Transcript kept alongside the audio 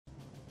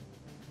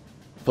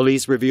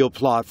Police reveal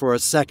plot for a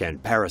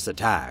second Paris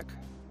attack.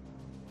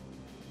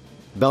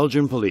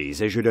 Belgian police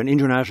issued an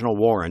international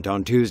warrant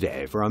on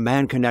Tuesday for a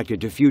man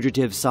connected to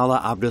fugitive Salah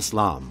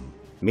Abdeslam.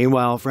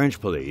 Meanwhile, French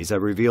police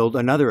have revealed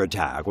another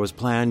attack was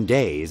planned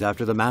days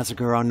after the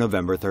massacre on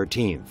November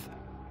 13th.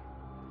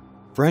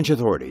 French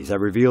authorities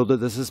have revealed that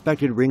the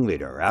suspected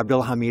ringleader,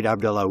 Abdelhamid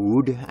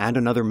Abaaoud, and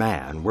another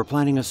man were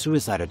planning a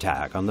suicide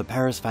attack on the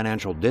Paris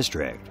financial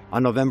district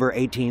on November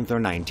 18th or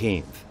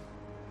 19th.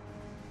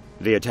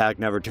 The attack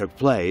never took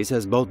place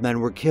as both men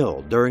were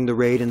killed during the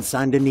raid in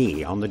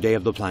Saint-Denis on the day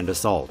of the planned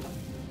assault.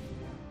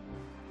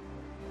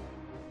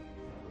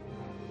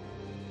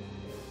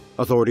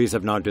 Authorities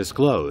have not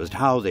disclosed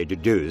how they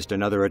deduced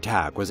another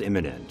attack was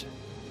imminent.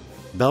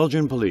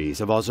 Belgian police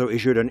have also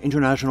issued an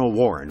international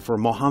warrant for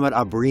Mohamed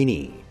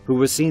Abrini, who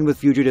was seen with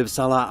fugitive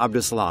Salah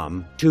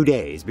Abdeslam 2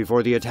 days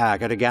before the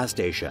attack at a gas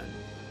station.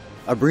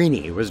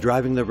 Abrini was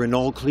driving the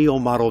Renault Clio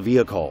model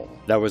vehicle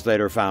that was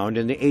later found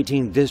in the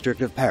 18th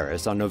district of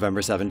Paris on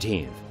November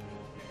 17th.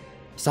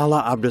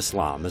 Salah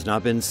Abdeslam has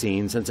not been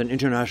seen since an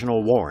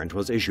international warrant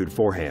was issued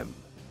for him.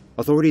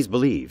 Authorities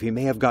believe he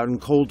may have gotten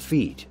cold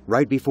feet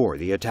right before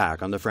the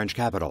attack on the French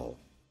capital.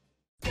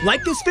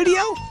 Like this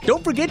video?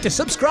 Don't forget to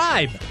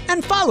subscribe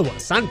and follow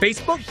us on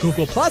Facebook,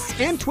 Google+,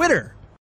 and Twitter.